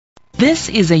This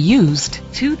is a used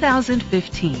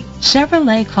 2015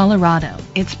 Chevrolet Colorado.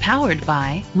 It's powered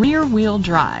by rear-wheel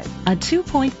drive, a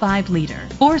 2.5-liter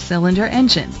four-cylinder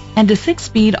engine, and a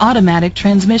 6-speed automatic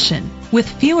transmission. With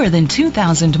fewer than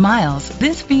 2,000 miles,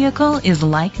 this vehicle is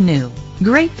like new.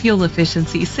 Great fuel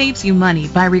efficiency saves you money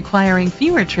by requiring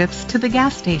fewer trips to the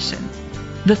gas station.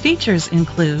 The features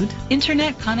include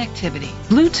internet connectivity,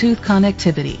 Bluetooth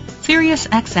connectivity, Sirius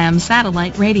XM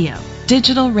satellite radio,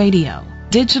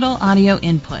 digital audio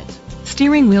input,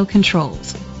 steering wheel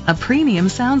controls, a premium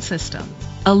sound system,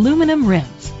 aluminum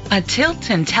rims, a tilt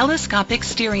and telescopic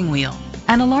steering wheel,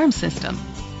 an alarm system.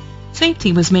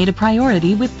 Safety was made a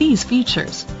priority with these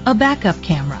features: a backup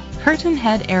camera, curtain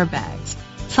head airbags,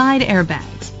 side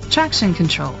airbags, traction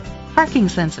control, parking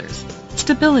sensors,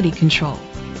 stability control,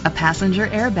 a passenger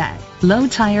airbag, low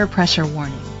tire pressure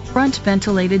warning, front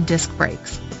ventilated disc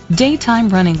brakes, daytime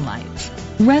running lights.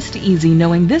 Rest easy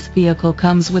knowing this vehicle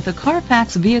comes with a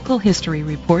Carfax Vehicle History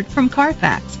Report from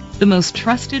Carfax, the most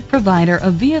trusted provider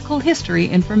of vehicle history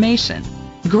information.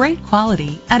 Great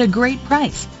quality at a great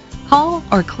price. Call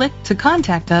or click to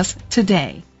contact us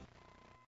today.